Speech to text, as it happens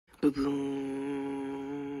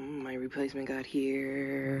Boom! My replacement got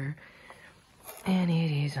here. And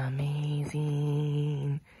it is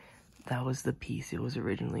amazing. That was the piece it was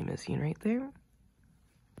originally missing right there.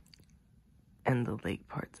 And the leg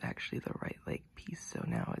part's actually the right leg piece, so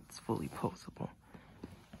now it's fully posable.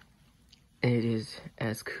 It is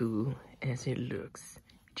as cool as it looks.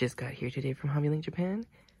 Just got here today from Hobby Link Japan.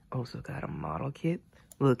 Also got a model kit.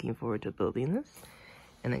 Looking forward to building this.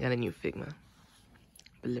 And I got a new Figma.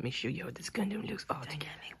 But let me show you how this Gundam looks. Oh,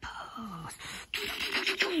 dynamic pose.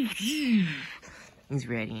 He's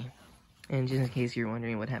ready. And just in case you're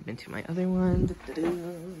wondering what happened to my other one,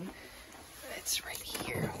 it's right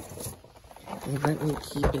here. Let me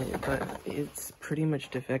keep it, but it's pretty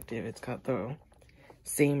much defective. It's got the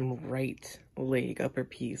same right leg upper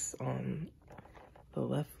piece on the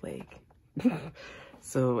left leg.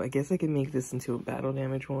 So I guess I could make this into a battle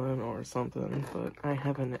damage one or something, but I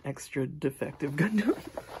have an extra defective Gundam.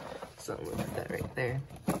 So look at that right there.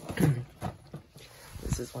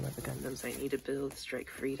 This is one of the Gundams I need to build, Strike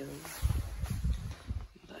Freedom.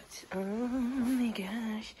 But, oh my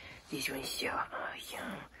gosh, this one's so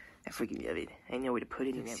awesome. I freaking love it. I know where to put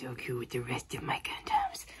it. It's so cool with the rest of my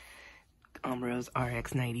Gundams. Amro's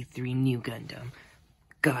RX-93 New Gundam.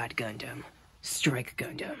 God Gundam. Strike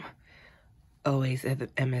Gundam. Always at the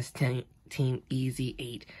MS Team Easy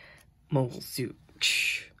 8 Mobile Suit.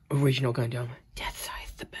 Original Gundam. Death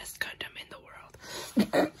Size, the best Gundam in the world.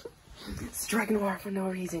 Strike Noir for no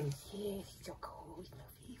reason. Yeah, he's so cool. He's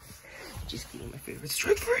lovely. Just kidding, my favorite.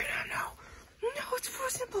 Strike Freedom. No, it's Four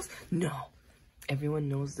Symbols. No. Everyone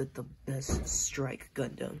knows that the best Strike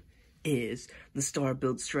Gundam is the Star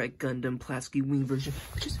Build Strike Gundam Plasky Wing version,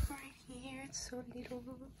 which is right here. It's so little.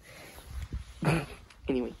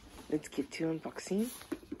 Anyway, let's get to unboxing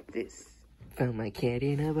this. Found my cat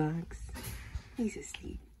in a box. He's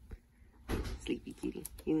asleep. Sleepy kitty.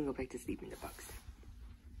 You can go back to sleep in the box.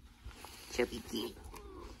 Chubby kitty.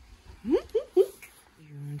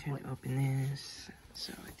 I'm trying to open this.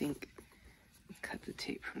 So I think I cut the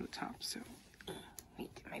tape from the top. So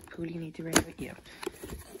wait, did my poolie need to write it? Yeah.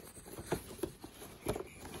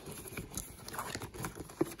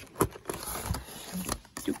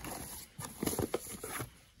 Doop.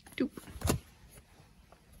 Doop.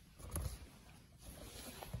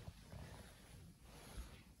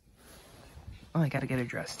 Oh, I gotta get her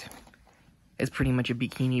dressed. It's pretty much a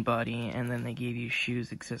bikini body, and then they gave you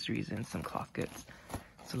shoes, accessories, and some cloth goods.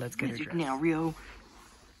 So let's get her dressed. Now, Rio.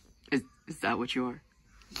 Is that what you are?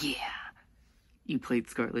 Yeah. You played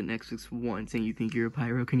Scarlet Nexus once, and you think you're a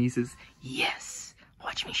pyrokinesis? Yes.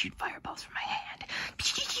 Watch me shoot fireballs from my hand.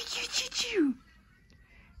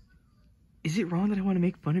 Is it wrong that I want to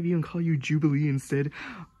make fun of you and call you Jubilee instead?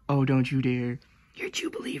 Oh, don't you dare. You're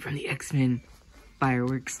Jubilee from the X-Men.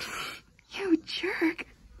 Fireworks. You jerk.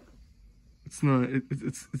 It's not,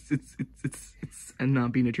 I'm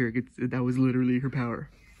not being a jerk. That was literally her power.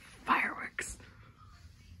 Fireworks.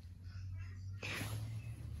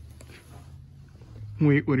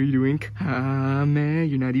 Wait, what are you doing? Kame,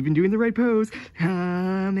 you're not even doing the right pose.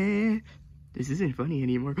 Kame. This isn't funny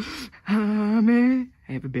anymore. Kame.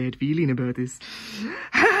 I have a bad feeling about this.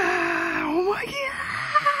 Oh my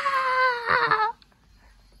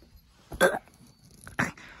god.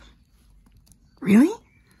 Really?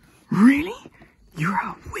 Really? You're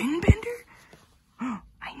a windbender? Oh,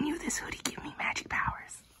 I knew this hoodie gave me magic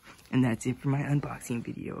powers. And that's it for my unboxing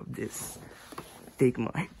video of this Figma.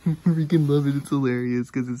 I freaking love it. It's hilarious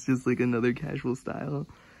because it's just like another casual style.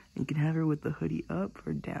 You can have her with the hoodie up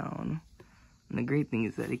or down. And the great thing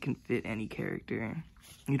is that it can fit any character.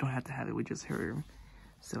 You don't have to have it with just her.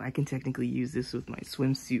 So I can technically use this with my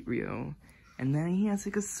swimsuit Rio. And then he has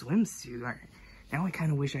like a swimsuit. Now I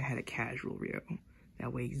kind of wish I had a casual Rio.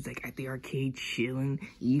 That way he's like at the arcade chilling,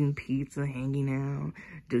 eating pizza, hanging out,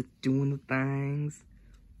 just doing the things.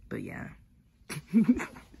 But yeah.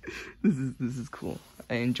 This is cool.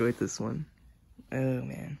 I enjoyed this one. Oh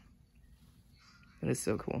man. That is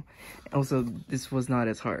so cool. Also, this was not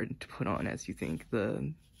as hard to put on as you think.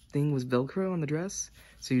 The thing was Velcro on the dress,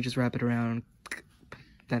 so you just wrap it around.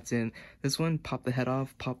 That's it. This one, pop the head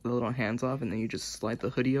off, pop the little hands off, and then you just slide the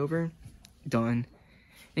hoodie over. Done.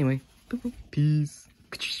 Anyway, peace.